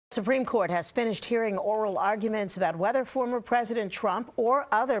Supreme Court has finished hearing oral arguments about whether former President Trump or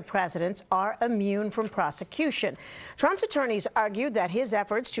other presidents are immune from prosecution. Trump's attorneys argued that his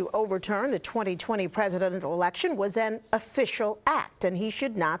efforts to overturn the 2020 presidential election was an official act and he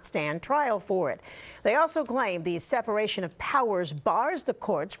should not stand trial for it. They also claim the separation of powers bars the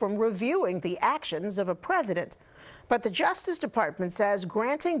courts from reviewing the actions of a president. But the Justice Department says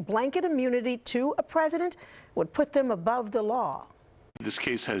granting blanket immunity to a president would put them above the law. This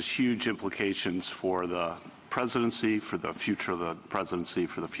case has huge implications for the presidency, for the future of the presidency,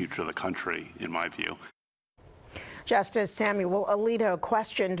 for the future of the country, in my view. Justice Samuel Alito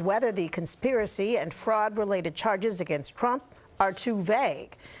questioned whether the conspiracy and fraud-related charges against Trump are too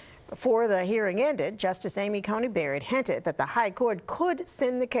vague. Before the hearing ended, Justice Amy Coney Barrett hinted that the High Court could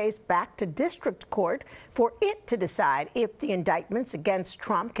send the case back to district court for it to decide if the indictments against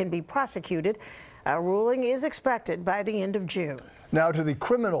Trump can be prosecuted. A ruling is expected by the end of June. Now to the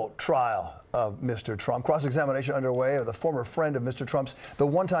criminal trial of Mr. Trump. Cross-examination underway of the former friend of Mr. Trump's, the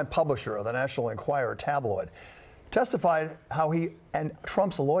one-time publisher of the National Enquirer tabloid, testified how he and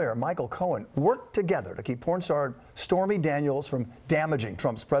Trump's lawyer, Michael Cohen, worked together to keep porn star Stormy Daniels from damaging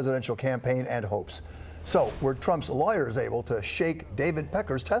Trump's presidential campaign and hopes. So were Trump's lawyers able to shake David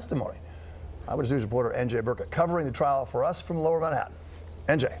Pecker's testimony? Eyewitness News reporter NJ Burkett covering the trial for us from Lower Manhattan.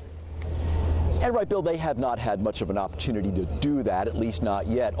 NJ. And right, Bill, they have not had much of an opportunity to do that, at least not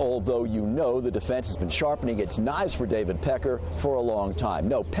yet, although you know the defense has been sharpening its knives for David Pecker for a long time.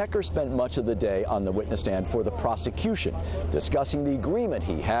 No, Pecker spent much of the day on the witness stand for the prosecution, discussing the agreement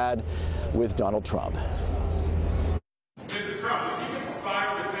he had with Donald Trump. Mr. Trump, if you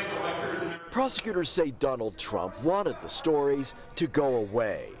conspire to fake electors... Prosecutors say Donald Trump wanted the stories to go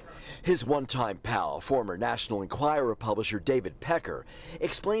away. His one-time pal, former National Enquirer publisher David Pecker,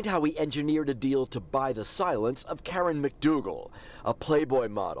 explained how he engineered a deal to buy the silence of Karen McDougal, a Playboy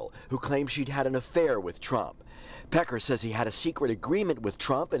model who claimed she'd had an affair with Trump. Pecker says he had a secret agreement with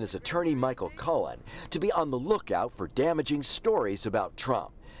Trump and his attorney Michael Cohen to be on the lookout for damaging stories about Trump.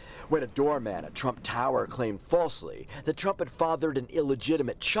 When a doorman at Trump Tower claimed falsely that Trump had fathered an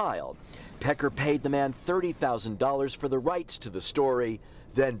illegitimate child, Pecker paid the man $30,000 for the rights to the story,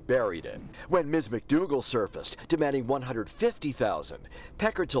 then buried it. When Ms. McDougal surfaced, demanding $150,000,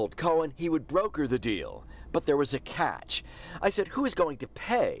 Pecker told Cohen he would broker the deal. But there was a catch. I said, "Who is going to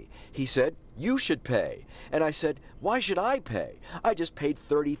pay?" He said, "You should pay." And I said, "Why should I pay? I just paid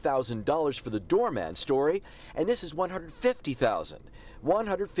 $30,000 for the doorman story, and this is $150,000.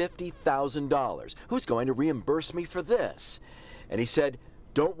 $150,000. Who's going to reimburse me for this?" And he said,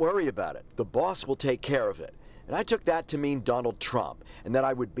 "Don't worry about it. The boss will take care of it." And I took that to mean Donald Trump, and that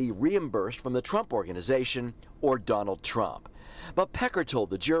I would be reimbursed from the Trump Organization or Donald Trump. But Pecker told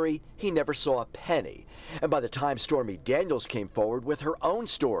the jury he never saw a penny. And by the time Stormy Daniels came forward with her own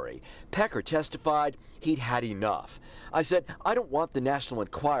story, Pecker testified he'd had enough. I said, "I don't want the National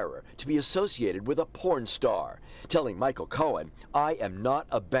Enquirer to be associated with a porn star," telling Michael Cohen, "I am not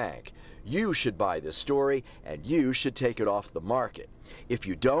a bank. You should buy this story, and you should take it off the market. If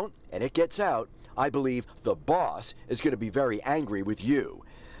you don't, and it gets out, I believe the boss is going to be very angry with you."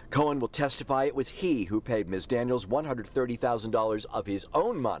 Cohen will testify it was he who paid Ms. Daniels $130,000 of his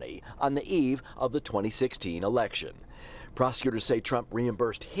own money on the eve of the 2016 election. Prosecutors say Trump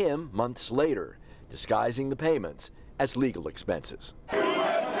reimbursed him months later, disguising the payments as legal expenses.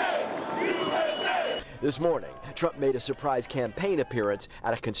 This morning, Trump made a surprise campaign appearance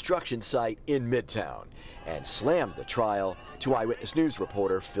at a construction site in Midtown and slammed the trial to Eyewitness News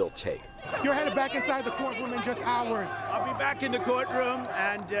reporter Phil Tate. You're headed back inside the courtroom in just hours. I'll be back in the courtroom,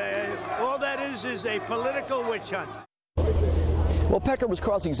 and all that is a political witch hunt. Well, Pecker was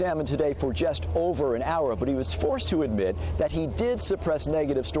cross-examined today for just over an hour, but he was forced to admit that he did suppress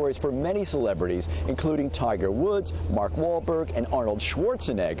negative stories for many celebrities, including Tiger Woods, Mark Wahlberg, and Arnold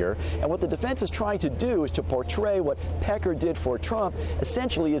Schwarzenegger. And what the defense is trying to do is to portray what Pecker did for Trump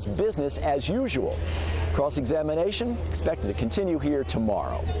essentially as business as usual. Cross-examination expected to continue here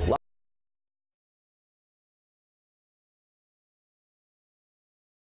tomorrow.